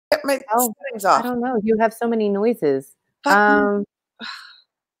my settings off? I don't know. You have so many noises. But,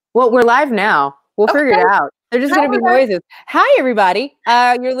 Well, we're live now. We'll figure it out. They're just going to be noises. Hi, everybody.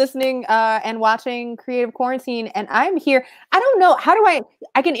 You're listening and watching Creative Quarantine, and I'm here. I don't know. How do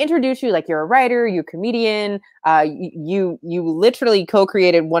I can introduce you like you're a writer, you're a comedian. You literally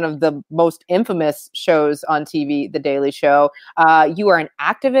co-created one of the most infamous shows on TV, The Daily Show. You are an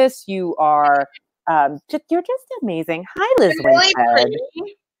activist. You are you're just amazing. Hi, Lizz Winstead.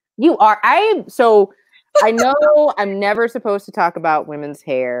 You are. I know I'm never supposed to talk about women's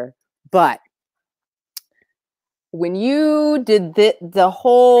hair, but when you did the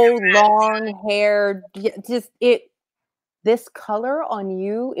whole long hair, this color on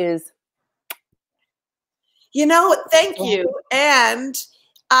you is, thank you. And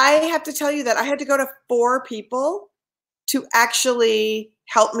I have to tell you that I had to go to 4 people to actually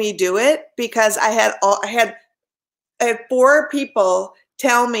help me do it, because I had 4 people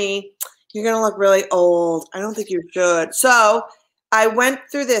tell me, you're going to look really old. I don't think you should. So I went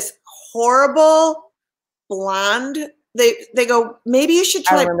through this horrible blonde. They go, maybe you should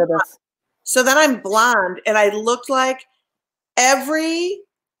try. I remember this. So then I'm blonde, and I looked like every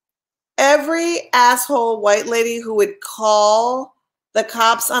asshole white lady who would call the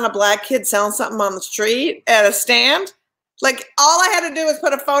cops on a black kid selling something on the street at a stand. Like, all I had to do was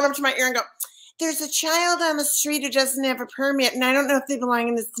put a phone up to my ear and go, there's a child on the street who doesn't have a permit, and I don't know if they belong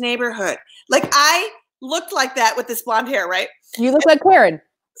in this neighborhood. Like, I looked like that with this blonde hair, right? You look like Karen.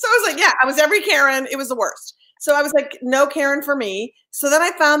 So I was like, yeah, I was every Karen. It was the worst. So I was like, no Karen for me. So then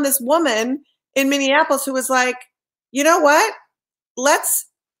I found this woman in Minneapolis who was like, you know what? Let's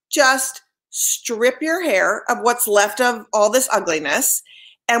just strip your hair of what's left of all this ugliness,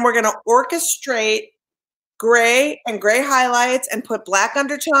 and we're going to orchestrate gray and gray highlights and put black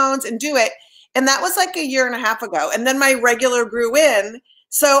undertones and do it. And that was like a year and a half ago. And then my regular grew in.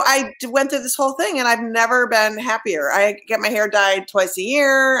 So I went through this whole thing, and I've never been happier. I get my hair dyed twice a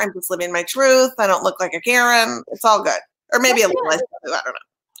year. I'm just living my truth. I don't look like a Karen. It's all good. Or maybe a little less. I don't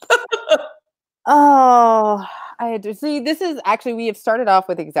know. Oh, I do. See, this is actually, we have started off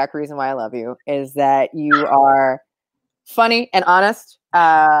with the exact reason why I love you, is that you are funny and honest,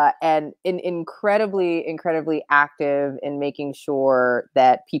 and incredibly active in making sure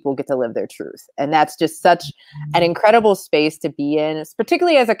that people get to live their truth. And that's just such an incredible space to be in,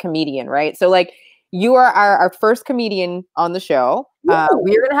 particularly as a comedian, right? So like, you are our first comedian on the show. We're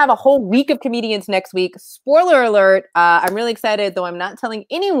going to have a whole week of comedians next week. Spoiler alert. I'm really excited, though I'm not telling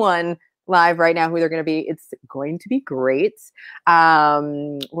anyone live right now who they're going to be. It's going to be great.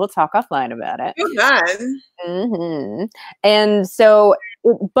 We'll talk offline about it. And so,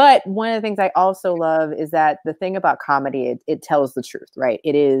 but one of the things I also love is that the thing about comedy, it tells the truth, right?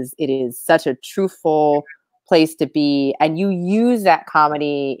 It is such a truthful place to be, and you use that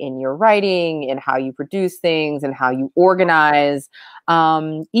comedy in your writing, in how you produce things, and how you organize.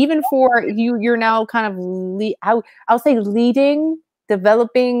 Even for you're now kind of I'll say leading,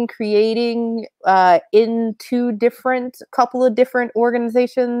 developing, creating in couple of different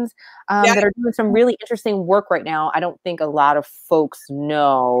organizations that are doing some really interesting work right now. I don't think a lot of folks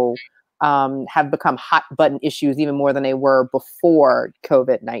know have become hot button issues even more than they were before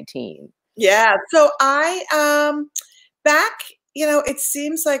COVID-19. Yeah. So I back, it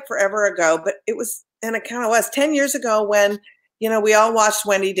seems like forever ago, but it was, and it kind of was 10 years ago when we all watched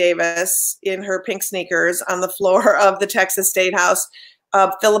Wendy Davis in her pink sneakers on the floor of the Texas State House,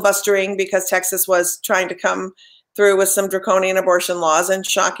 filibustering because Texas was trying to come through with some draconian abortion laws. And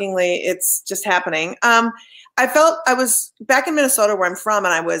shockingly, it's just happening. I felt I was back in Minnesota, where I'm from,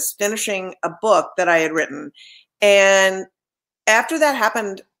 and I was finishing a book that I had written. And after that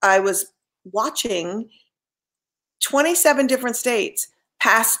happened, I was watching 27 different states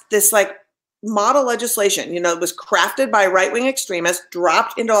pass this like model legislation, it was crafted by right-wing extremists,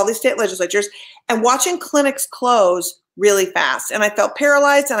 dropped into all these state legislatures, and watching clinics close really fast. And I felt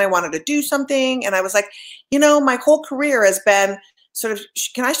paralyzed, and I wanted to do something. And I was like, my whole career has been sort of,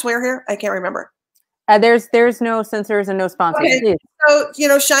 can I swear here? I can't remember. There's no censors and no sponsors. Okay.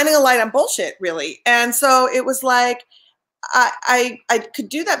 So, shining a light on bullshit, really. And so it was like, I could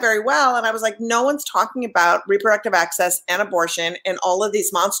do that very well. And I was like, no one's talking about reproductive access and abortion and all of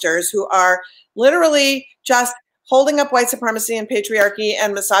these monsters who are literally just holding up white supremacy and patriarchy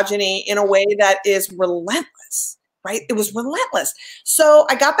and misogyny in a way that is relentless, right? It was relentless. So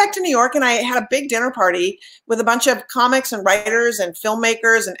I got back to New York, and I had a big dinner party with a bunch of comics and writers and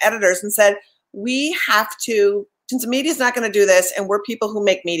filmmakers and editors, and said, we have to, since the media is not going to do this, and we're people who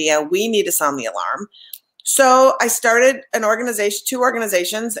make media, we need to sound the alarm. So I started an organization, 2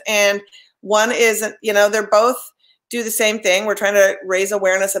 organizations, and one is, they're both do the same thing. We're trying to raise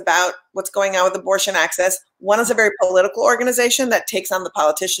awareness about what's going on with abortion access. One is a very political organization that takes on the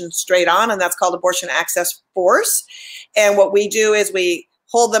politicians straight on, and that's called Abortion Access Force. And what we do is we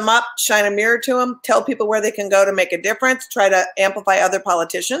hold them up, shine a mirror to them, tell people where they can go to make a difference, try to amplify other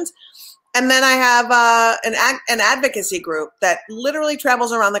politicians. And then I have an advocacy group that literally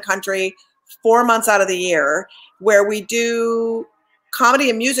travels around the country 4 months out of the year, where we do comedy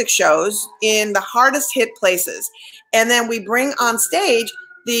and music shows in the hardest hit places. And then we bring on stage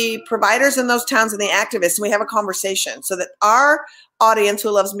the providers in those towns and the activists, and we have a conversation so that our audience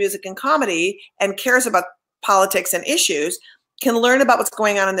who loves music and comedy and cares about politics and issues can learn about what's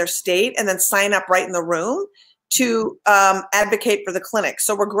going on in their state and then sign up right in the room to advocate for the clinic.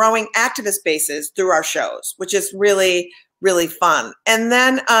 So we're growing activist bases through our shows, which is really, really fun. And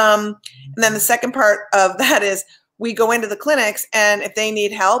then the second part of that is we go into the clinics, and if they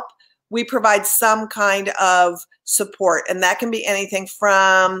need help, we provide some kind of support. And that can be anything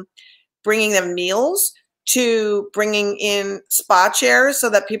from bringing them meals to bringing in spa chairs so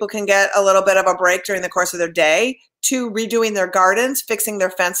that people can get a little bit of a break during the course of their day, to redoing their gardens, fixing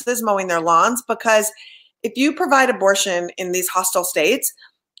their fences, mowing their lawns. Because if you provide abortion in these hostile states,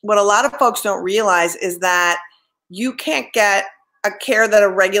 what a lot of folks don't realize is that you can't get a care that a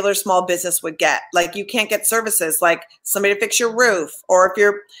regular small business would get. Like, you can't get services like somebody to fix your roof, or if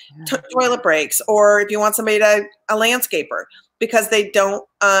your toilet breaks, or if you want somebody to, a landscaper, because they don't,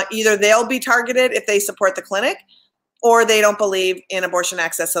 either they'll be targeted if they support the clinic, or they don't believe in abortion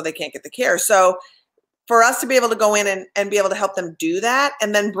access, so they can't get the care. So for us to be able to go in and be able to help them do that,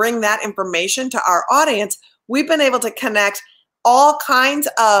 and then bring that information to our audience, we've been able to connect all kinds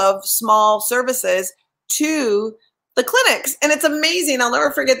of small services to the clinics. And it's amazing. I'll never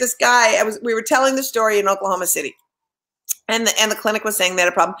forget this guy. We were telling the story in Oklahoma City, and the clinic was saying they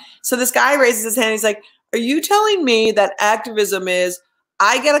had a problem. So this guy raises his hand. He's like, are you telling me that activism is,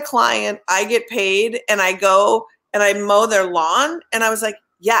 I get a client, I get paid, and I go and I mow their lawn? And I was like,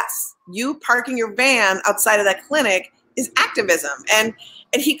 yes, you parking your van outside of that clinic is activism. And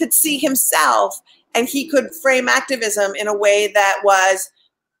he could see himself, and he could frame activism in a way that was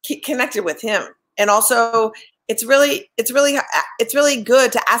connected with him. And also, it's really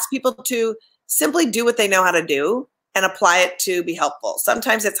good to ask people to simply do what they know how to do and apply it to be helpful.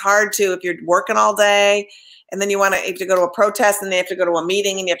 Sometimes it's hard to, if you're working all day and then you have to go to a protest, and they have to go to a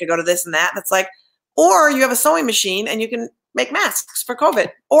meeting, and you have to go to this and that. And it's like, or you have a sewing machine and you can make masks for COVID,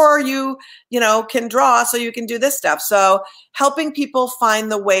 or you can draw, so you can do this stuff. So helping people find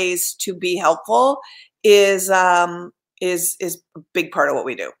the ways to be helpful is a big part of what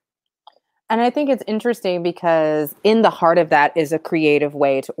we do. And I think it's interesting because in the heart of that is a creative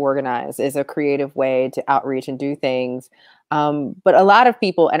way to organize, is a creative way to outreach and do things. But a lot of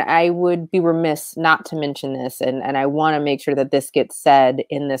people, and I would be remiss not to mention this, and I want to make sure that this gets said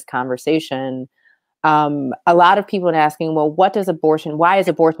in this conversation. A lot of people are asking, well, why is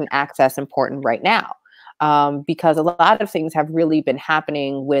abortion access important right now? Because a lot of things have really been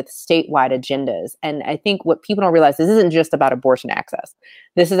happening with statewide agendas. And I think what people don't realize, this isn't just about abortion access.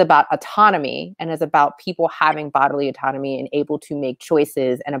 This is about autonomy, and is about people having bodily autonomy and able to make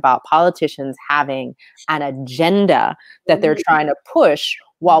choices, and about politicians having an agenda that they're trying to push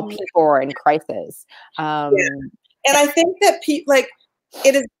while people are in crisis. And I think that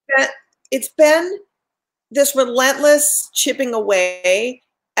it's been this relentless chipping away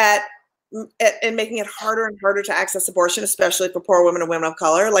at and making it harder and harder to access abortion, especially for poor women and women of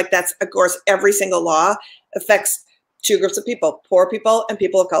color. Like, that's, of course, every single law affects two groups of people, poor people and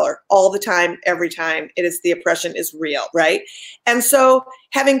people of color, all the time, every time. The oppression is real, right? And so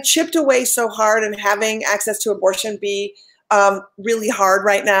having chipped away so hard and having access to abortion be really hard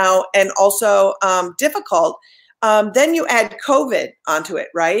right now, and also difficult, then you add COVID onto it,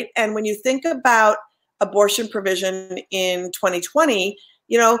 right? And when you think about abortion provision in 2020,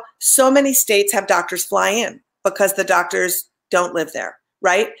 so many states have doctors fly in because the doctors don't live there,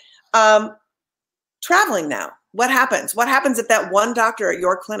 right? Traveling now, what happens? What happens if that one doctor at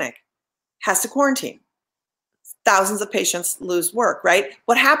your clinic has to quarantine? Thousands of patients lose work, right?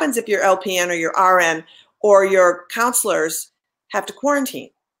 What happens if your LPN or your RN or your counselors have to quarantine?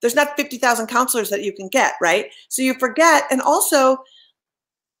 There's not 50,000 counselors that you can get, right? So you forget. And also,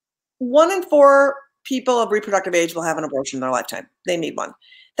 1 in 4 people of reproductive age will have an abortion in their lifetime. They need one.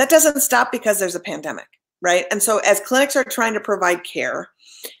 That doesn't stop because there's a pandemic, right? And so as clinics are trying to provide care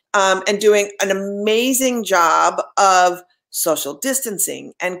and doing an amazing job of social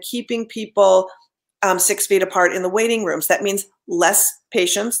distancing and keeping people 6 feet apart in the waiting rooms, that means less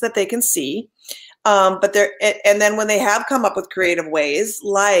patients that they can see. And then when they have come up with creative ways,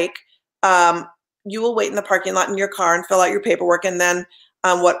 like you will wait in the parking lot in your car and fill out your paperwork. And then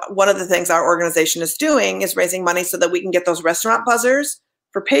one of the things our organization is doing is raising money so that we can get those restaurant buzzers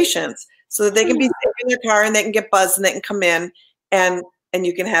for patients so that they can be safe in their car and they can get buzzed and they can come in and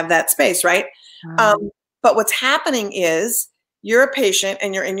you can have that space, right? But what's happening is you're a patient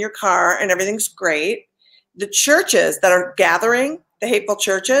and you're in your car and everything's great. The churches that are gathering, the hateful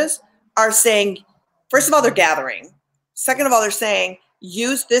churches, are saying, first of all, they're gathering. Second of all, they're saying,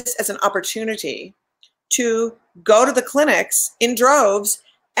 use this as an opportunity to go to the clinics in droves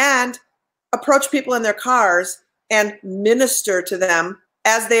and approach people in their cars and minister to them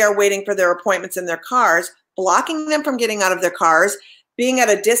as they are waiting for their appointments in their cars, blocking them from getting out of their cars, being at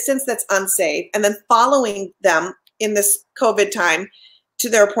a distance that's unsafe, and then following them in this COVID time to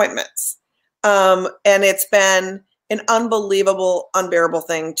their appointments. And it's been an unbelievable, unbearable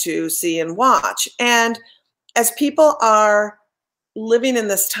thing to see and watch. And as people are living in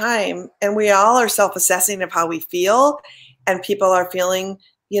this time, and we all are self-assessing of how we feel, and people are feeling,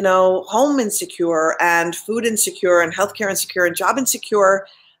 you know, home insecure and food insecure and healthcare insecure and job insecure.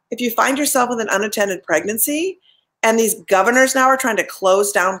 If you find yourself with an unattended pregnancy and these governors now are trying to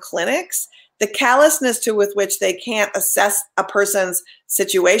close down clinics, the callousness with which they can't assess a person's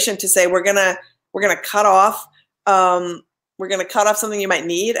situation to say, we're gonna cut off something you might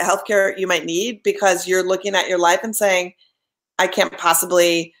need, a healthcare you might need, because you're looking at your life and saying, I can't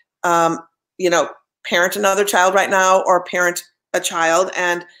possibly, parent another child right now or parent a child,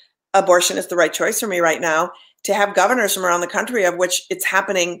 and abortion is the right choice for me right now. To have governors from around the country, of which it's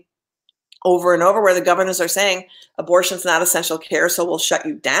happening over and over, where the governors are saying abortion's not essential care, so we'll shut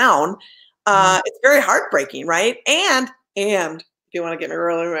you down. It's very heartbreaking, right? And if you want to get me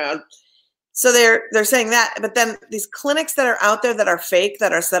rolling around, so they're saying that, but then these clinics that are out there that are fake,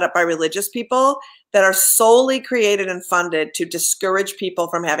 that are set up by religious people, that are solely created and funded to discourage people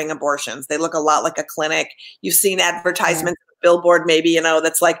from having abortions. They look a lot like a clinic. You've seen advertisements, billboard maybe,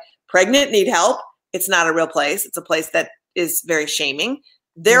 that's like, pregnant, need help. It's not a real place. It's a place that is very shaming.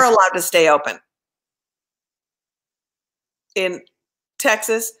 They're allowed to stay open. In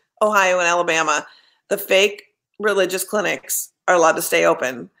Texas, Ohio, and Alabama, the fake religious clinics are allowed to stay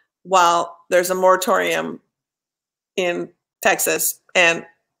open, while there's a moratorium in Texas. And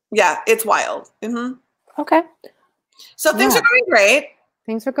yeah, it's wild. Okay. So things are going great.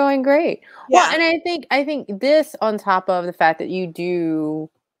 Things are going great. Yeah. Well, and I think this, on top of the fact that you do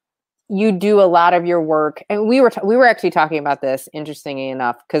a lot of your work, and we were actually talking about this, interestingly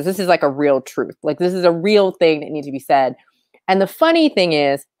enough, because this is like a real truth. Like, this is a real thing that needs to be said. And the funny thing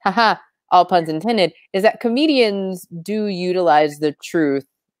is, all puns intended, is that comedians do utilize the truth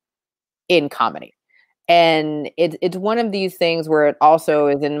in comedy. And it's one of these things where it also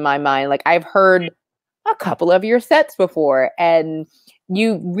is in my mind, like, I've heard a couple of your sets before, and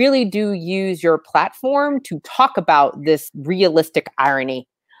you really do use your platform to talk about this realistic irony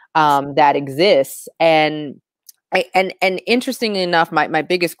that exists. And interestingly enough, my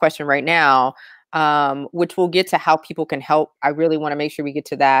biggest question right now, which we'll get to how people can help. I really want to make sure we get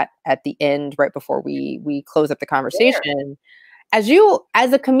to that at the end, right before we close up the conversation. Yeah.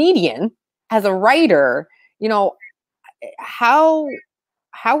 As a comedian, as a writer, how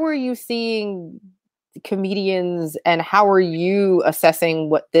are you seeing comedians, and how are you assessing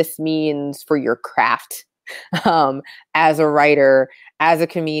what this means for your craft as a writer, as a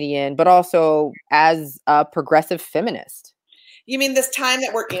comedian, but also as a progressive feminist? You mean this time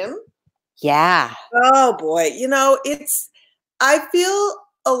that we're in? Yeah. Oh boy. I feel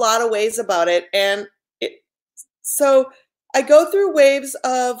a lot of ways about it. And so I go through waves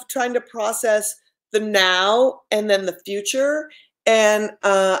of trying to process the now and then the future. And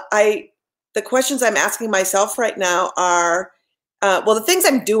the questions I'm asking myself right now are, the things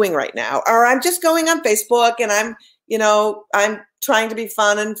I'm doing right now are, I'm just going on Facebook and I'm trying to be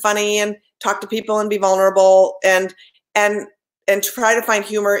fun and funny and talk to people and be vulnerable and try to find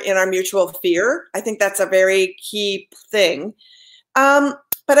humor in our mutual fear. I think that's a very key thing.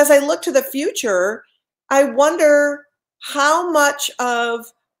 But as I look to the future, I wonder how much of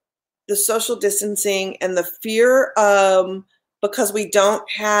the social distancing and the fear, because we don't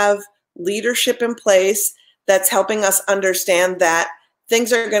have leadership in place that's helping us understand that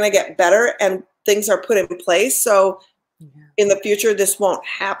things are going to get better and things are put in place. So in the future, this won't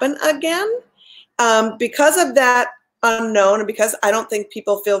happen again. Because of that unknown, and because I don't think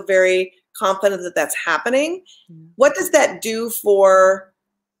people feel very confident that that's happening, what does that do for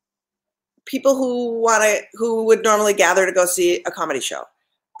people who would normally gather to go see a comedy show?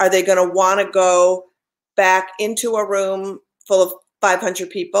 Are they going to want to go back into a room full of 500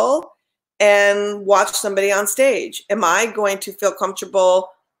 people and watch somebody on stage? Am I going to feel comfortable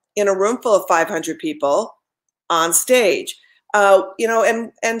in a room full of 500 people on stage. You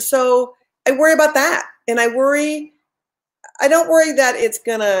know, and so I worry about that. And I don't worry that it's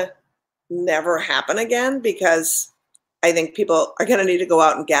gonna never happen again, because I think people are gonna need to go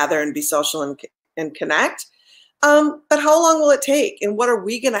out and gather and be social and connect. But how long will it take? And what are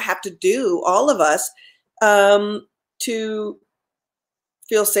we gonna have to do, all of us, to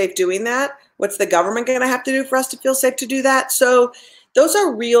feel safe doing that? What's the government gonna have to do for us to feel safe to do that? So those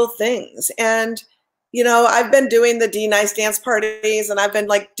are real things. And you know, I've been doing the D-Nice dance parties, and I've been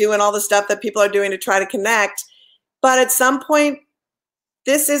like doing all the stuff that people are doing to try to connect. But at some point,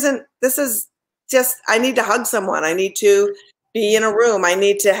 this is just, I need to hug someone. I need to be in a room. I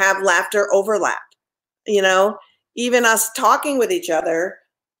need to have laughter overlap. You know, even us talking with each other,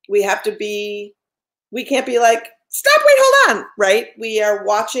 we can't be like, stop, wait, hold on, right? We are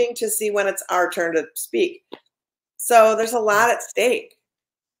watching to see when it's our turn to speak. So there's a lot at stake.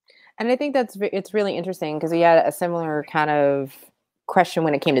 And I think it's really interesting, because we had a similar kind of question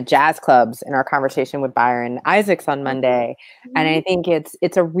when it came to jazz clubs in our conversation with Byron Isaacs on Monday. Mm-hmm. And I think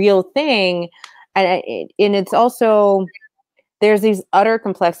it's a real thing. And it's also, there's these utter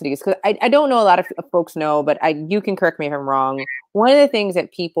complexities, because I don't know, a lot of folks know, but you can correct me if I'm wrong. One of the things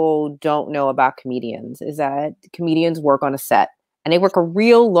that people don't know about comedians is that comedians work on a set. And they work a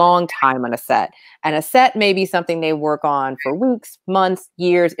real long time on a set. And a set may be something they work on for weeks, months,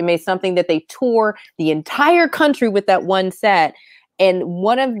 years. It may be something that they tour the entire country with that one set. And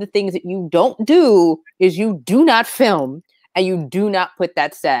one of the things that you don't do is you do not film, and you do not put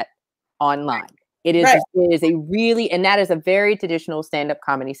that set online. It is, right. It is a really, and that is a very traditional stand-up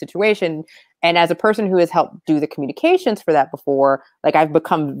comedy situation. And as a person who has helped do the communications for that before, like, I've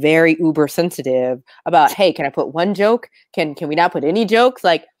become very uber sensitive about, hey, can I put one joke? Can we not put any jokes?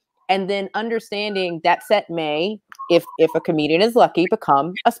 Like, and then understanding that set may, if a comedian is lucky,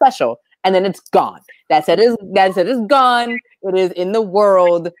 become a special, and then it's gone. That set is gone. It is in the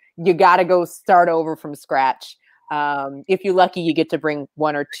world. You got to go start over from scratch. If you're lucky, you get to bring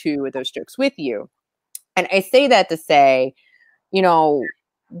one or two of those jokes with you. And I say that to say, you know,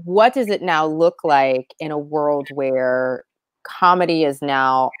 what does it now look like in a world where comedy is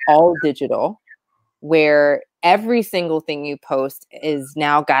now all digital, where every single thing you post is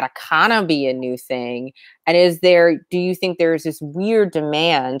now got to kind of be a new thing? And do you think there's this weird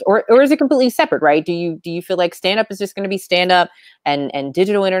demand, or is it completely separate, right? Do you feel like stand-up is just going to be stand-up, and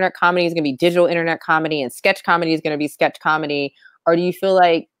digital internet comedy is going to be digital internet comedy, and sketch comedy is going to be sketch comedy? Or do you feel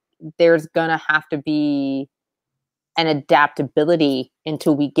like there's going to have to be an adaptability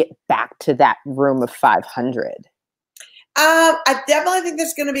until we get back to that room of 500? I definitely think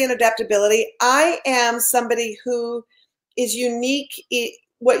there's going to be an adaptability. I am somebody who is unique.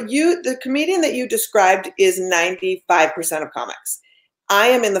 The comedian that you described is 95% of comics. I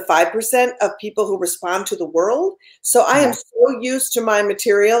am in the 5% of people who respond to the world. So I am so used to my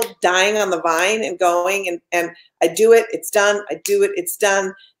material dying on the vine and going, and I do it, it's done. I do it, it's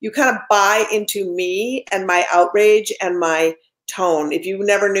done. You kind of buy into me and my outrage and my tone. If you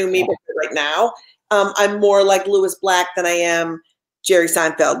never knew me right now, I'm more like Lewis Black than I am Jerry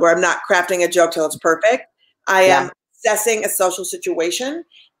Seinfeld, where I'm not crafting a joke till it's perfect. I am assessing a social situation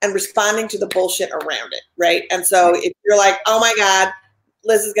and responding to the bullshit around it, right? And so if you're like, oh my God,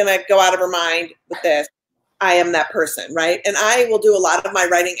 Liz is gonna go out of her mind with this, I am that person, right? And I will do a lot of my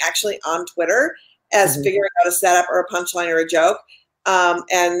writing actually on Twitter as figuring out a setup or a punchline or a joke,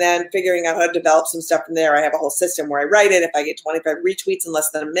 and then figuring out how to develop some stuff from there. I have a whole system where I write it. If I get 25 retweets in less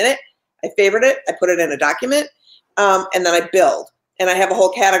than a minute, I favorite it, I put it in a document, and then I build. And I have a whole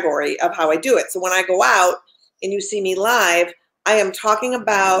category of how I do it. So when I go out and you see me live, I am talking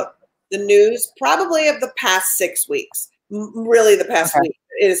about the news probably of the past 6 weeks, really the past week.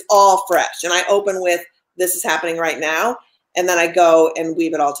 It is all fresh. And I open with, this is happening right now. And then I go and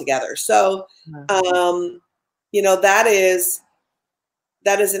weave it all together. So, you know, that is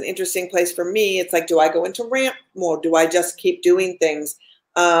an interesting place for me. It's like, do I go into rant mode? Do I just keep doing things?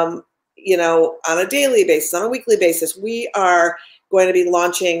 You know, on a daily basis, on a weekly basis. We are going to be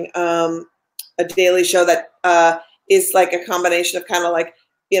launching a daily show that is like a combination of kind of like,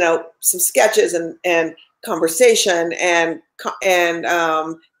 you know, some sketches and conversation and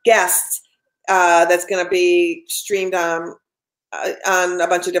guests that's going to be streamed on a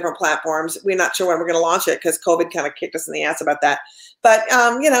bunch of different platforms. We're not sure when we're going to launch it because COVID kind of kicked us in the ass about that. But,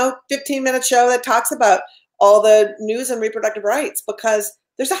 you know, 15-minute show that talks about all the news and reproductive rights, because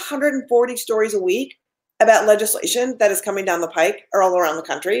there's 140 stories a week about legislation that is coming down the pike or all around the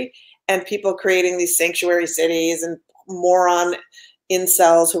country, and people creating these sanctuary cities and moron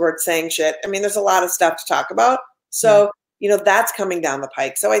incels who are saying shit. I mean, there's a lot of stuff to talk about. So that's coming down the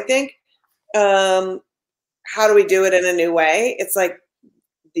pike. So I think, how do we do it in a new way? It's like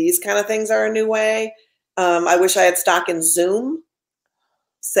these kind of things are a new way. I wish I had stock in Zoom.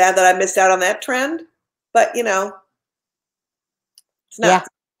 Sad that I missed out on that trend, but it's not.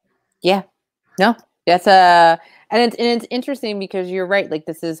 Yeah. No, that's and it's interesting because you're right. Like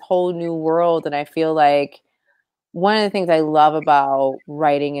this is whole new world. And I feel like one of the things I love about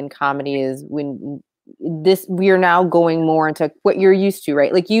writing and comedy is when we are now going more into what you're used to,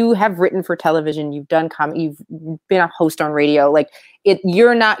 right? Like you have written for television, you've done comedy, you've been a host on radio. Like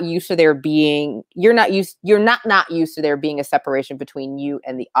you're not used to there being, you're not used to there being a separation between you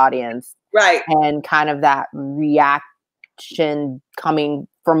and the audience. Right. And kind of that reaction coming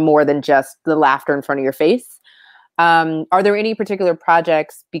from more than just the laughter in front of your face. Are there any particular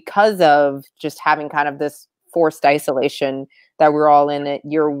projects because of just having kind of this forced isolation that we're all in that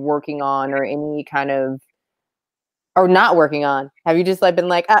you're working on, or any kind of, or not working on? Have you just been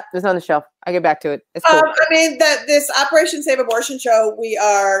like, it's on the shelf, I'll get back to it? It's cool. I mean, this Operation Save Abortion show, we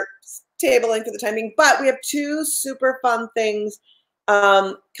are tabling for the time being, but we have 2 super fun things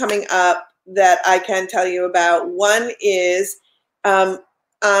coming up that I can tell you about. One is on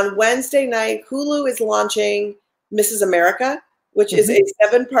Wednesday night, Hulu is launching Mrs. America, which is a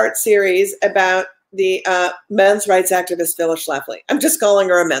 7-part series about the men's rights activist Phyllis Schlafly. I'm just calling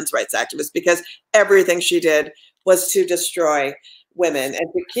her a men's rights activist because everything she did was to destroy women and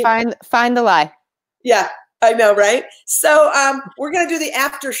to keep find the lie. Yeah, I know, right? So we're gonna do the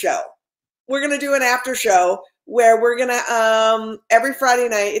after show. We're gonna do an after show where we're gonna every Friday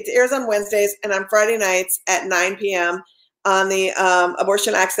night. It airs on Wednesdays, and on Friday nights at 9 p.m. on the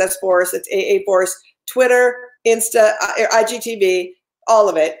Abortion Access Force. It's AA Force, Twitter, Insta, IGTV, all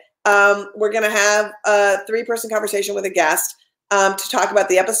of it. We're going to have a 3-person conversation with a guest to talk about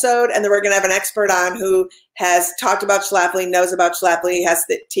the episode. And then we're going to have an expert on who has talked about Schlafly, knows about Schlafly, has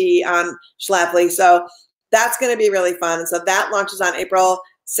the tea on Schlafly. So that's going to be really fun. And so that launches on April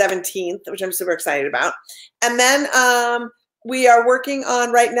 17th, which I'm super excited about. And then we are working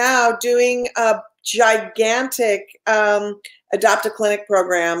on right now doing a gigantic Adopt a Clinic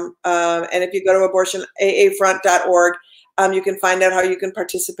program. And if you go to abortionaafront.org, you can find out how you can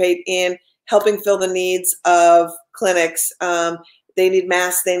participate in helping fill the needs of clinics. They need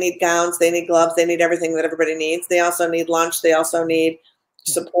masks, they need gowns, they need gloves, they need everything that everybody needs. They also need lunch, they also need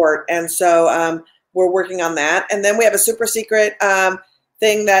support. And so we're working on that. And then we have a super secret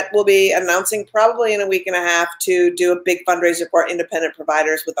thing that we'll be announcing probably in a week and a half to do a big fundraiser for independent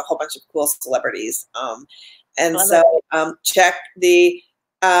providers with a whole bunch of cool celebrities. And so check the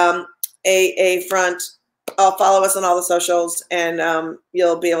AA Front. Follow us on all the socials, and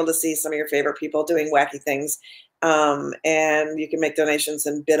you'll be able to see some of your favorite people doing wacky things. And you can make donations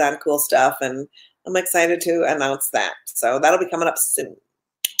and bid on cool stuff. And I'm excited to announce that. So that'll be coming up soon.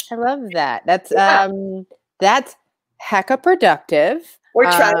 I love that. That's hecka productive. We're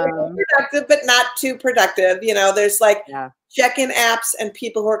trying to be productive, but not too productive. There's check-in apps and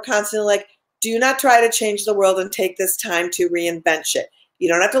people who are constantly like, do not try to change the world and take this time to reinvent shit. You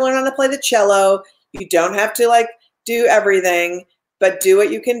don't have to learn how to play the cello. You don't have to do everything, but do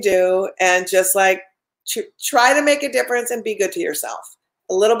what you can do and just try to make a difference and be good to yourself.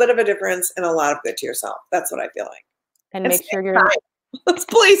 A little bit of a difference and a lot of good to yourself. That's what I feel like. And make sure you're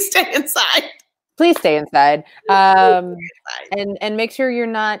please stay inside. Please stay inside. And make sure you're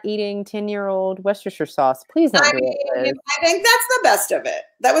not eating 10-year-old Worcestershire sauce. Please don't do it. I think that's the best of it.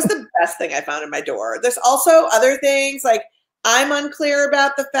 That was the best thing I found in my door. There's also other things I'm unclear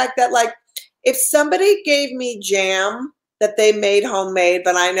about the fact that if somebody gave me jam that they made homemade,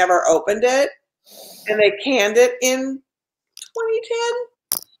 but I never opened it, and they canned it in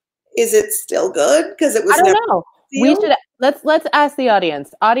 2010, is it still good? Because it was. I don't know. We should let's ask the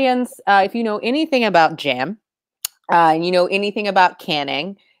audience. If you know anything about jam, and you know anything about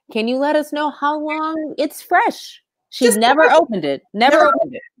canning, can you let us know how long it's fresh? She's never opened it. Never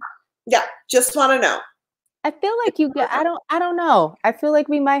opened it. Yeah, just want to know. I feel like I don't know. I feel like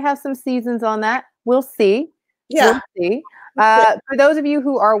we might have some seasons on that. We'll see. Yeah. We'll see. For those of you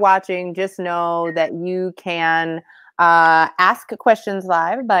who are watching, just know that you can ask questions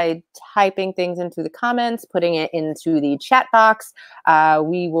live by typing things into the comments, putting it into the chat box.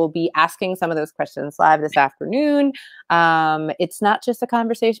 We will be asking some of those questions live this afternoon. It's not just a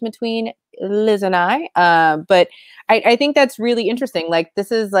conversation between Liz and I, but I think that's really interesting.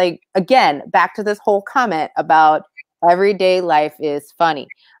 This is again, back to this whole comment about everyday life is funny.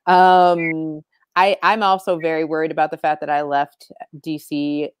 I'm also very worried about the fact that I left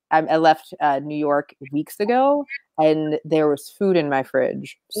DC. I left New York weeks ago, and there was food in my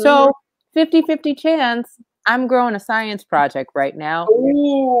fridge. So 50-50 chance I'm growing a science project right now.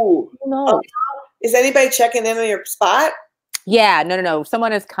 Ooh. Who knows? Is anybody checking in on your spot? Yeah, no.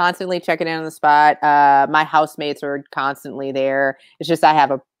 Someone is constantly checking in on the spot. My housemates are constantly there. It's just I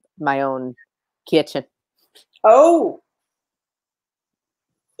have my own kitchen. Oh.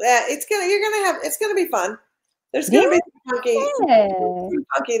 Yeah, it's gonna be fun. There's gonna be some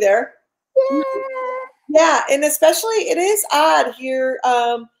funky there. Yeah, and especially it is odd here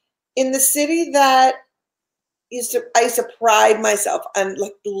in the city that I used to pride myself on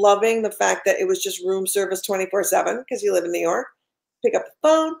like loving the fact that it was just room service 24/7 because you live in New York. Pick up the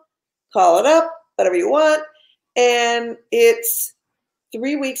phone, call it up, whatever you want, and it's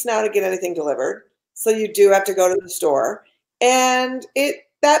 3 weeks now to get anything delivered. So you do have to go to the store, and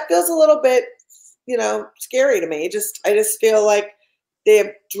that feels a little bit, scary to me. I just feel like they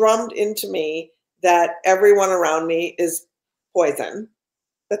have drummed into me that everyone around me is poison.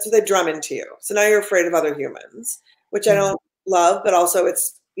 That's what they drum into you. So now you're afraid of other humans, which I don't love, but also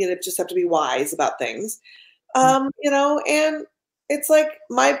it's, just have to be wise about things. And it's like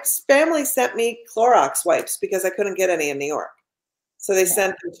my family sent me Clorox wipes because I couldn't get any in New York. So they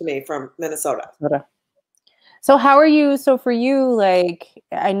sent them to me from Minnesota. So how are you? So for you, like,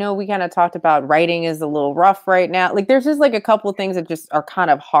 I know we kind of talked about writing is a little rough right now. Like there's just like a couple of things that just are kind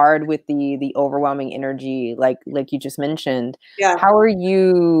of hard with the overwhelming energy, like you just mentioned. Yeah. How are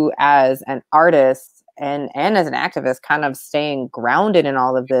you as an artist and as an activist kind of staying grounded in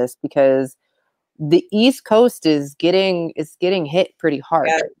all of this? Because the East Coast is getting hit pretty hard.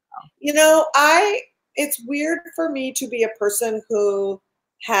 Yeah. Right now. It's weird for me to be a person who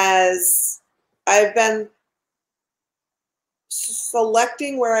I've been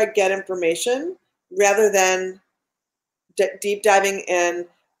selecting where I get information rather than deep diving and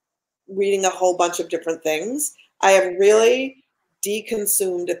reading a whole bunch of different things. I have really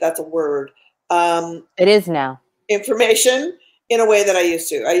deconsumed, if that's a word. It is now. Information in a way that I used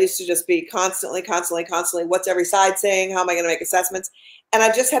to. I used to just be constantly, what's every side saying? How am I going to make assessments? And I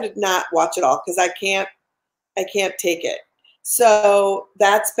just had to not watch it all because I can't take it. So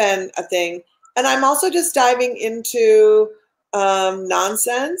that's been a thing. And I'm also just diving into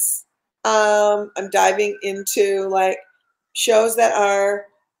nonsense. I'm diving into like shows that are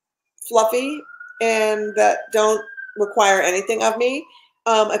fluffy and that don't require anything of me.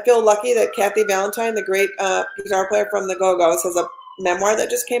 I feel lucky that Kathy Valentine, the great guitar player from the Go-Go's, has a memoir that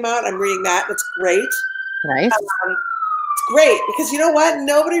just came out. I'm reading that, and it's great. Nice. It's great because you know what?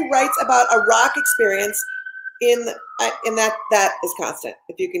 Nobody writes about a rock experience in that is constant.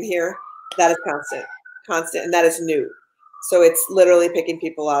 If you can hear, that is constant, and that is new. So it's literally picking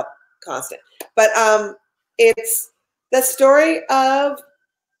people up constant. But it's the story of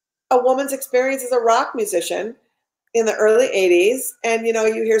a woman's experience as a rock musician in the early 80s. And, you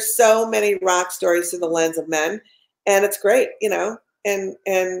hear so many rock stories through the lens of men, and it's great, and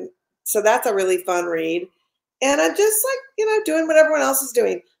so that's a really fun read. And I'm just like, doing what everyone else is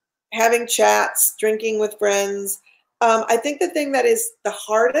doing, having chats, drinking with friends. I think the thing that is the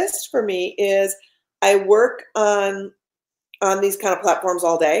hardest for me is I work on these kind of platforms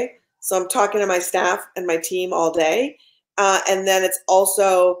all day. So I'm talking to my staff and my team all day. And then it's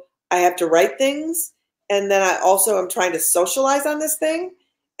also, I have to write things. And then I also am trying to socialize on this thing.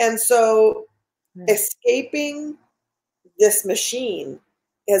 And so escaping this machine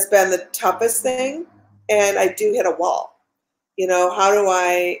has been the toughest thing. And I do hit a wall.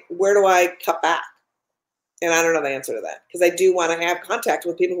 Where do I cut back? And I don't know the answer to that because I do want to have contact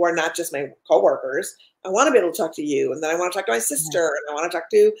with people who are not just my coworkers. I want to be able to talk to you, and then I want to talk to my sister, and I want to talk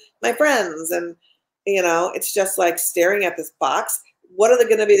to my friends. And, it's just like staring at this box. What are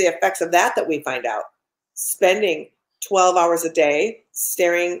going to be the effects of that we find out? Spending 12 hours a day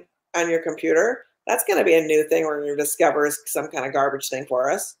staring on your computer, that's going to be a new thing we're going to discover is some kind of garbage thing for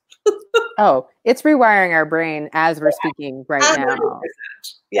us. Oh, it's rewiring our brain as we're speaking right 100%. Now.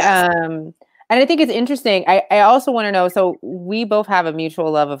 Yes. And I think it's interesting. I also want to know, so we both have a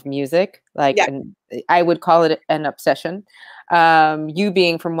mutual love of music, and I would call it an obsession. You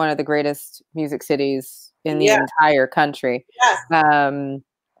being from one of the greatest music cities in the entire country. Yes.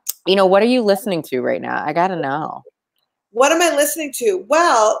 What are you listening to right now? I got to know. What am I listening to?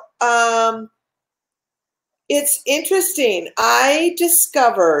 Well, it's interesting. I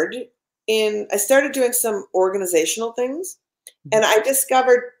started doing some organizational things. And I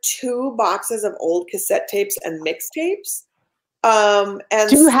discovered 2 boxes of old cassette tapes and mixtapes. And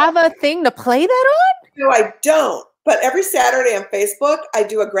do you have a thing to play that on? No, I don't. But every Saturday on Facebook, I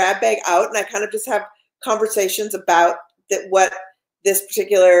do a grab bag out, and I kind of just have conversations about what this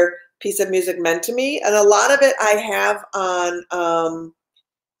particular piece of music meant to me. And a lot of it I have on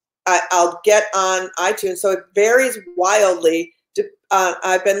I'll get on iTunes. So it varies wildly.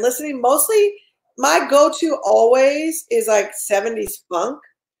 I've been listening mostly. My go-to always is like 70s funk.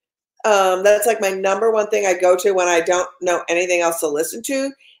 That's like my number one thing I go to when I don't know anything else to listen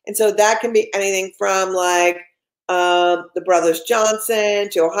to. And so that can be anything from like the Brothers Johnson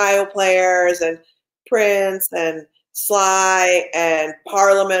to Ohio Players and Prince and Sly and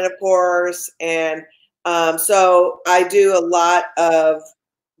Parliament, of course. And so I do a lot of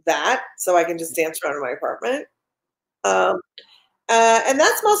that so I can just dance around in my apartment. And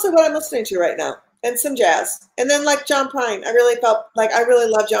that's mostly what I'm listening to right now. And some jazz. And then like John Prine. I really felt like I really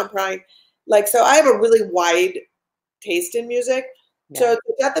love John Prine. Like, so I have a really wide taste in music. Yeah. So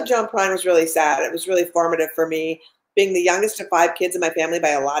the death of John Prine was really sad. It was really formative for me, being the youngest of 5 kids in my family by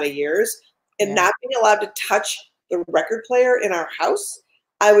a lot of years and not being allowed to touch the record player in our house.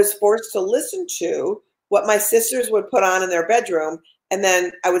 I was forced to listen to what my sisters would put on in their bedroom, and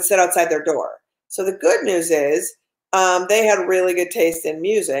then I would sit outside their door. So the good news is they had really good taste in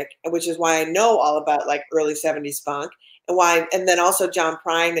music, which is why I know all about like early 70s funk and then also John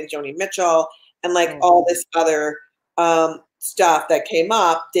Prine and Joni Mitchell and like all this other stuff that came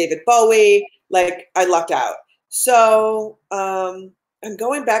up, David Bowie, like I lucked out. So I'm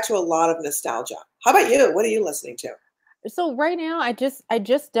going back to a lot of nostalgia. How about you? What are you listening to? So right now I just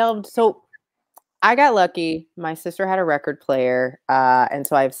delved. So I got lucky. My sister had a record player. And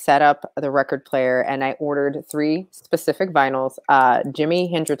so I've set up the record player and I ordered 3 specific vinyls.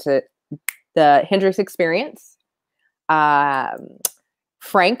 Jimi Hendrix, the Hendrix Experience,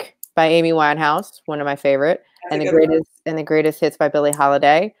 Frank by Amy Winehouse, one of my favorite, and the greatest hits by Billie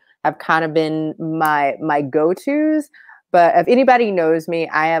Holiday have kind of been my go-tos. But if anybody knows me,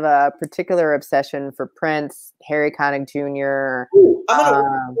 I have a particular obsession for Prince, Harry Connick Jr. Ooh, I'm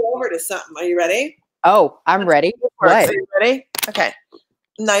gonna go over to something. Are you ready? Oh, I'm ready. What? Are you ready? Okay.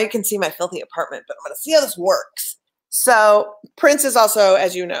 Now you can see my filthy apartment, but I'm gonna see how this works. So Prince is also,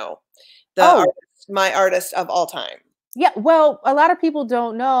 as you know, my artist of all time. Yeah, well, a lot of people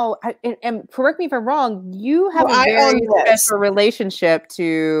don't know, and correct me if I'm wrong, you have a very special relationship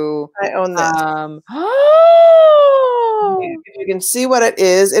to... I own this. Oh! If you can see what it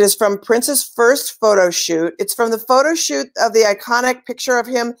is from Prince's first photo shoot. It's from the photo shoot of the iconic picture of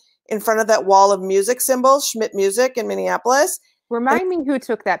him in front of that wall of music symbols, Schmidt Music in Minneapolis. Remind me who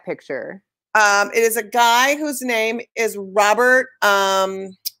took that picture. It is a guy whose name is Robert, I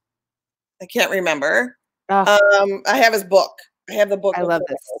can't remember. I have his book. I have the book. I love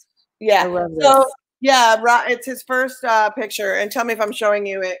this. Yeah. I love this. So yeah, it's his first picture. And tell me if I'm showing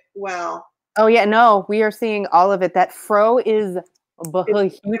you it well. Oh yeah, no, we are seeing all of it. That fro is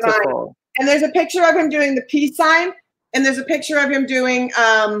beautiful. And there's a picture of him doing the peace sign, and there's a picture of him doing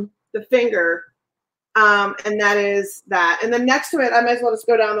the finger. And that is that. And then next to it, I might as well just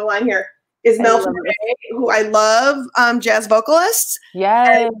go down the line here. Is Mel Torme, who I love, jazz vocalist.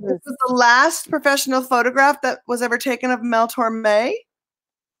 Yes. And this is the last professional photograph that was ever taken of Mel Torme.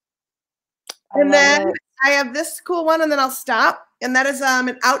 And then I have this cool one, and then I'll stop. And that is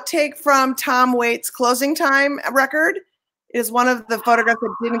an outtake from Tom Waits' Closing Time record. It is one of the photographs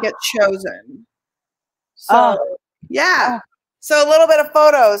that didn't get chosen. So, yeah. So a little bit of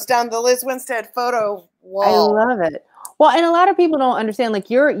photos down the Lizz Winstead photo wall. I love it. Well, and a lot of people don't understand,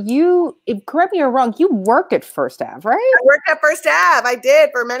 like you, correct me if I'm wrong, you worked at First Ave, right? I worked at First Ave. I did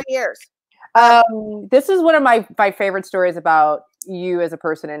for many years. This is one of my favorite stories about you as a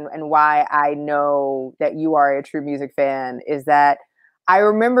person and why I know that you are a true music fan is that I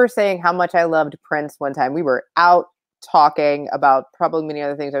remember saying how much I loved Prince one time. We were out talking about probably many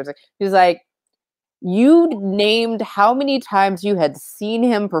other things. He was like, you named how many times you had seen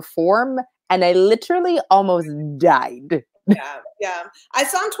him perform, and I literally almost died. Yeah. I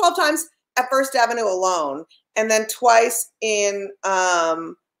saw him 12 times at First Avenue alone, and then twice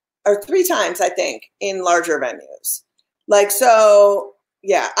or 3 times, I think, in larger venues. Like, so,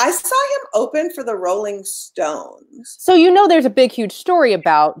 yeah. I saw him open for the Rolling Stones. So, there's a big, huge story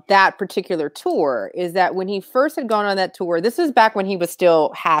about that particular tour, is that when he first had gone on that tour, this is back when he was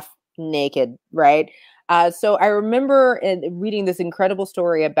still half naked, right? So I remember reading this incredible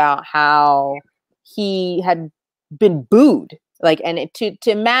story about how he had been booed. Like, and to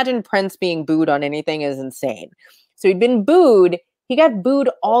imagine Prince being booed on anything is insane. So he'd been booed. He got booed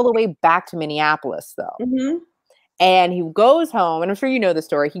all the way back to Minneapolis, though. Mm-hmm. And he goes home, and I'm sure you know the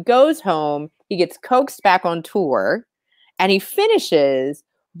story. He goes home, he gets coaxed back on tour, and he finishes.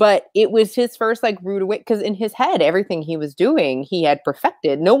 But it was his first rude awakening, because in his head, everything he was doing, he had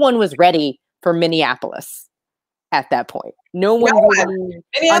perfected. No one was ready for Minneapolis at that point. No one really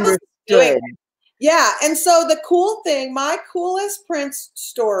understood. Yeah. And so the cool thing, my coolest Prince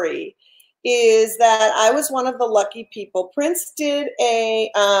story is that I was one of the lucky people. Prince did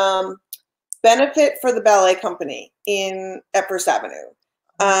a benefit for the ballet company at First Avenue.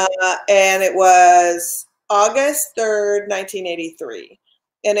 And it was August 3rd, 1983.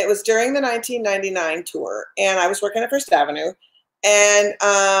 And it was during the 1999 tour. And I was working at First Avenue. And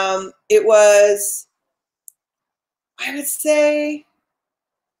it was, I would say,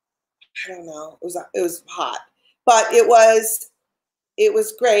 I don't know, it was hot, but it was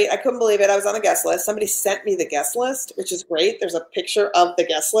great. I couldn't believe it. I was on the guest list. Somebody sent me the guest list, which is great. There's a picture of the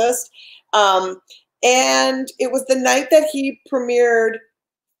guest list. And it was the night that he premiered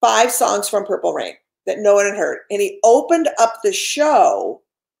 5 songs from Purple Rain that no one had heard. And he opened up the show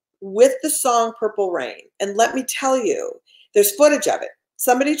with the song Purple Rain. And let me tell you, there's footage of it.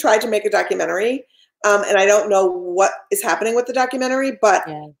 Somebody tried to make a documentary, and I don't know what is happening with the documentary, but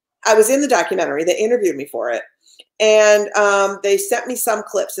I was in the documentary. They interviewed me for it. And they sent me some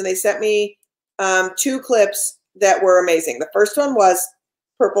clips, and they sent me 2 clips that were amazing. The first one was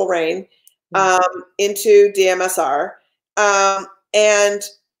Purple Rain into DMSR. And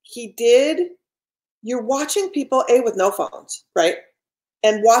you're watching people, with no phones, right?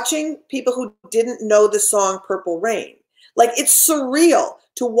 And watching people who didn't know the song Purple Rain. Like, it's surreal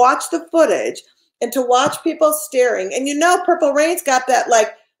to watch the footage and to watch people staring. And Purple Rain's got that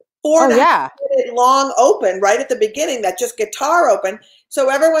like 4.5-minute long open right at the beginning, that just guitar open. So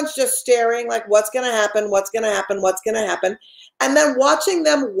everyone's just staring like, what's going to happen? What's going to happen? What's going to happen? And then watching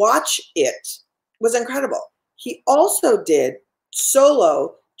them watch it was incredible. He also did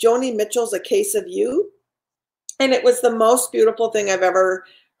solo Joni Mitchell's A Case of You. And it was the most beautiful thing I've ever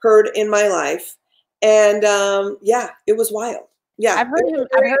heard in my life. And it was wild. Yeah, I've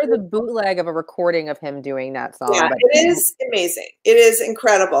heard the bootleg of a recording of him doing that song. Yeah, it is amazing. It is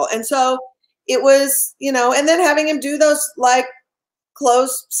incredible. And so it was, and then having him do those like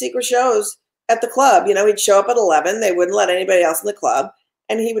closed secret shows at the club. He'd show up at 11. They wouldn't let anybody else in the club.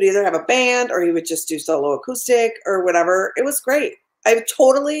 And he would either have a band or he would just do solo acoustic or whatever. It was great. I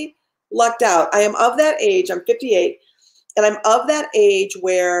totally lucked out. I am of that age. I'm 58. And I'm of that age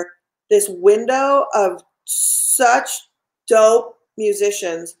where this window of such dope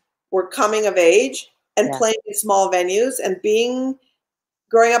musicians were coming of age and playing in small venues, and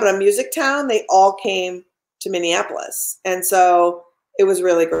growing up in a music town, they all came to Minneapolis. And so it was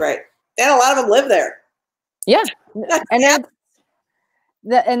really great. And a lot of them live there. Yeah.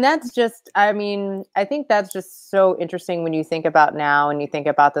 And that's just, I mean, I think that's just so interesting when you think about now and you think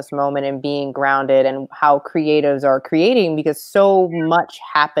about this moment and being grounded and how creatives are creating, because so much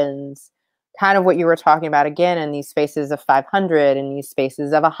happens, kind of what you were talking about again, in these spaces of 500, in these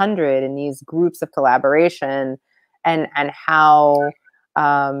spaces of 100, in these groups of collaboration, and how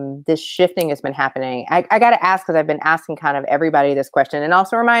this shifting has been happening. I got to ask, because I've been asking kind of everybody this question, and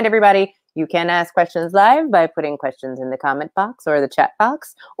also remind everybody, you can ask questions live by putting questions in the comment box or the chat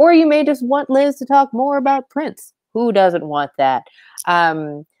box, or you may just want Liz to talk more about Prince. Who doesn't want that?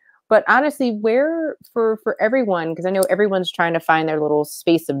 But honestly, where for everyone, because I know everyone's trying to find their little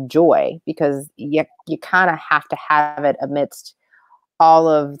space of joy, because you kind of have to have it amidst all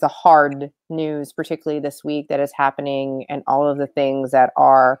of the hard news, particularly this week, that is happening, and all of the things that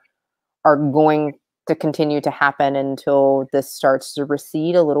are going to continue to happen until this starts to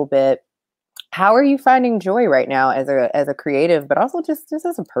recede a little bit. How are you finding joy right now as a creative, but also just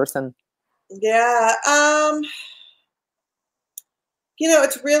as a person? Yeah.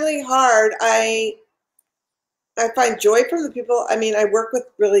 It's really hard. I find joy from the people. I mean, I work with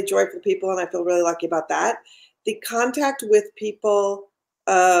really joyful people, and I feel really lucky about that. The contact with people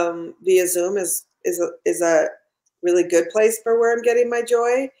via Zoom is a really good place for where I'm getting my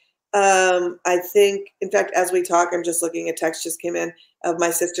joy. I think, in fact, as we talk, I'm just looking at text just came in of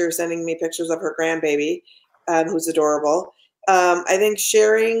my sister sending me pictures of her grandbaby, who's adorable. I think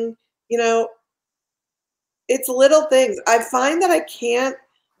sharing, it's little things. I find that I can't,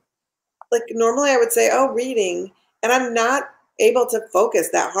 like, normally I would say, oh, reading, and I'm not able to focus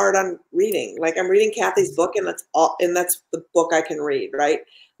that hard on reading. Like, I'm reading Kathy's book, and that's the book I can read, right?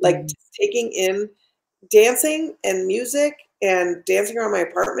 Like, taking in dancing and music and dancing around my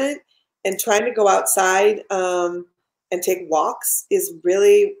apartment and trying to go outside and take walks is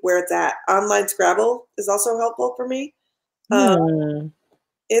really where it's at. Online Scrabble is also helpful for me.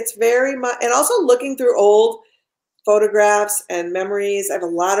 It's very much, and also looking through old photographs and memories. I have a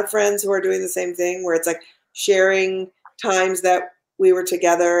lot of friends who are doing the same thing, where it's like sharing times that we were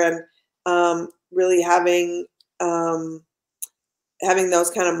together, and really having those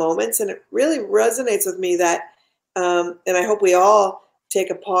kind of moments. And it really resonates with me that, and I hope we all take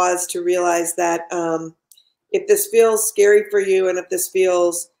a pause to realize that if this feels scary for you, and if this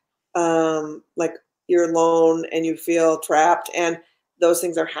feels like you're alone and you feel trapped and those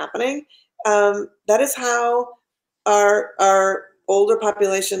things are happening, that is how our older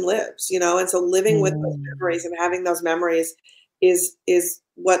population lives, you know, and so living with those memories and having those memories is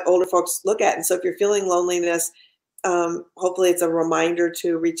what older folks look at. And so if you're feeling loneliness, hopefully it's a reminder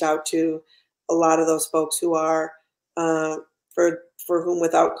to reach out to a lot of those folks who are, for whom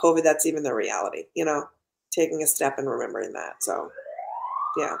without COVID, that's even the reality, you know, taking a step and remembering that. So,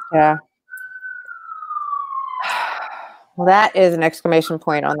 yeah. Yeah. Well, that is an exclamation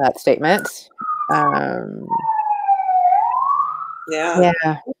point on that statement. Yeah.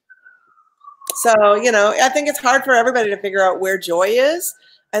 Yeah. So, you know, I think it's hard for everybody to figure out where joy is.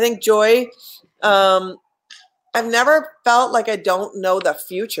 I think joy, I've never felt like I don't know the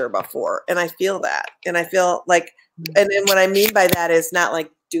future before. And I feel that. And I feel like, and what I mean by that is not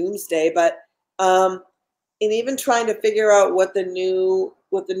like doomsday, but in even trying to figure out what the new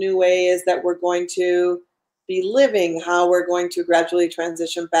way is that we're going to be living, how we're going to gradually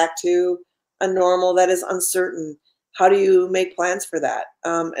transition back to a normal that is uncertain. How do you make plans for that?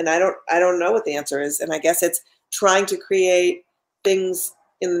 And I don't know what the answer is. And I guess it's trying to create things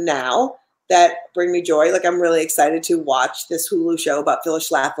in the now that bring me joy. Like, I'm really excited to watch this Hulu show about Phyllis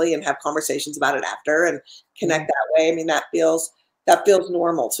Schlafly and have conversations about it after and connect that way. I mean, that feels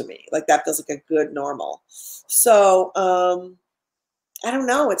normal to me. Like, that feels like a good normal. So I don't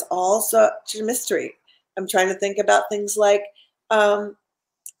know. It's all such a mystery. I'm trying to think about things like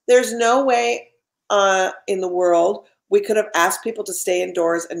there's no way in the world we could have asked people to stay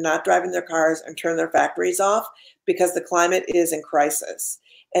indoors and not drive in their cars and turn their factories off because the climate is in crisis.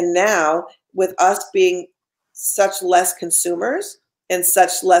 And now, with us being such less consumers and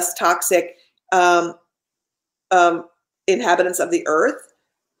such less toxic inhabitants of the earth,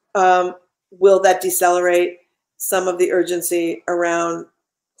 will that decelerate some of the urgency around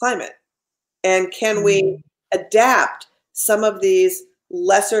climate? And can we adapt some of these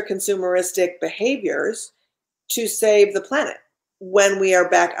lesser consumeristic behaviors to save the planet when we are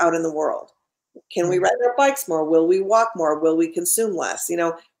back out in the world? Can we ride our bikes more? Will we walk more? Will we consume less? You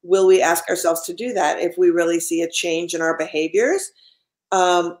know, will we ask ourselves to do that if we really see a change in our behaviors,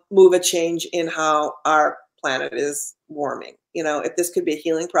 move a change in how our planet is warming? You know, if this could be a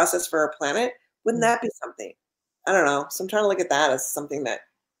healing process for our planet, wouldn't that be something? I don't know. So I'm trying to look at that as something that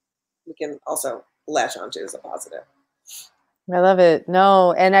we can also latch onto as a positive. I love it.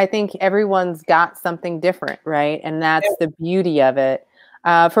 No, and I think everyone's got something different, right? And that's the beauty of it.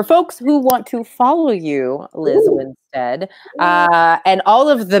 For folks who want to follow you, Lizz Winstead, and all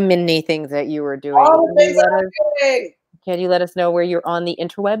of the many things that you were doing, can you let us know where you're on the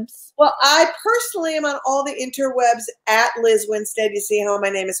interwebs? Well, I personally am on all the interwebs at Lizz Winstead. You see how my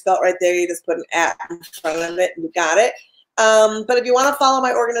name is spelled right there. You just put an at in front of it and you got it. But if you want to follow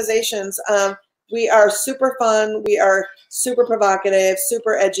my organizations, we are super fun. We are super provocative,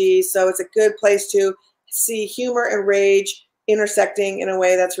 super edgy. So it's a good place to see humor and rage intersecting in a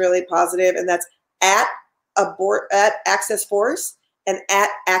way that's really positive. And that's at Access Force and at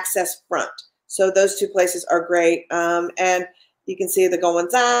Access Front. So those two places are great. And you can see the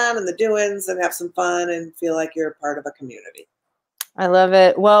goings on and the doings and have some fun and feel like you're a part of a community. I love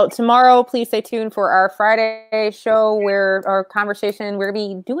it. Well, tomorrow, please stay tuned for our Friday show where our conversation, we're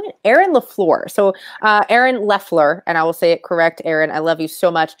going to be doing Aaron LaFleur. So Aaron Leffler, and I will say it correct, Aaron, I love you so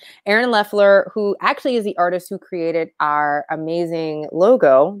much. Aaron Leffler, who actually is the artist who created our amazing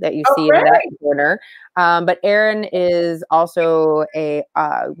logo that you see in that corner. But Aaron is also a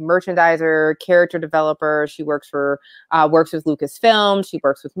merchandiser, character developer. She works with Lucasfilm. She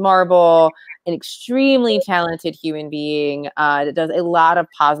works with Marvel. An extremely talented human being that does a lot of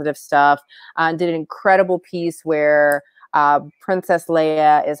positive stuff. Did an incredible piece where Princess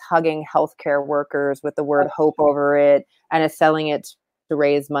Leia is hugging healthcare workers with the word hope over it and is selling it to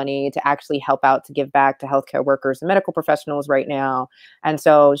raise money to actually help out, to give back to healthcare workers and medical professionals right now. And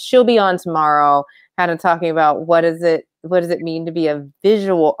so she'll be on tomorrow kind of talking about what does it mean to be a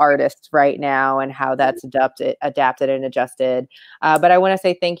visual artist right now and how that's adapted and adjusted. But I want to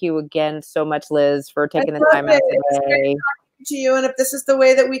say thank you again so much, Lizz, for taking the time out today. To you, and if this is the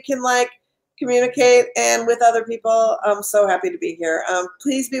way that we can like communicate and with other people, I'm so happy to be here.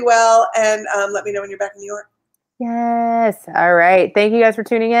 Please be well, and let me know when you're back in New York. Yes. All right. Thank you guys for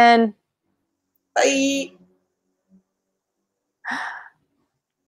tuning in. Bye.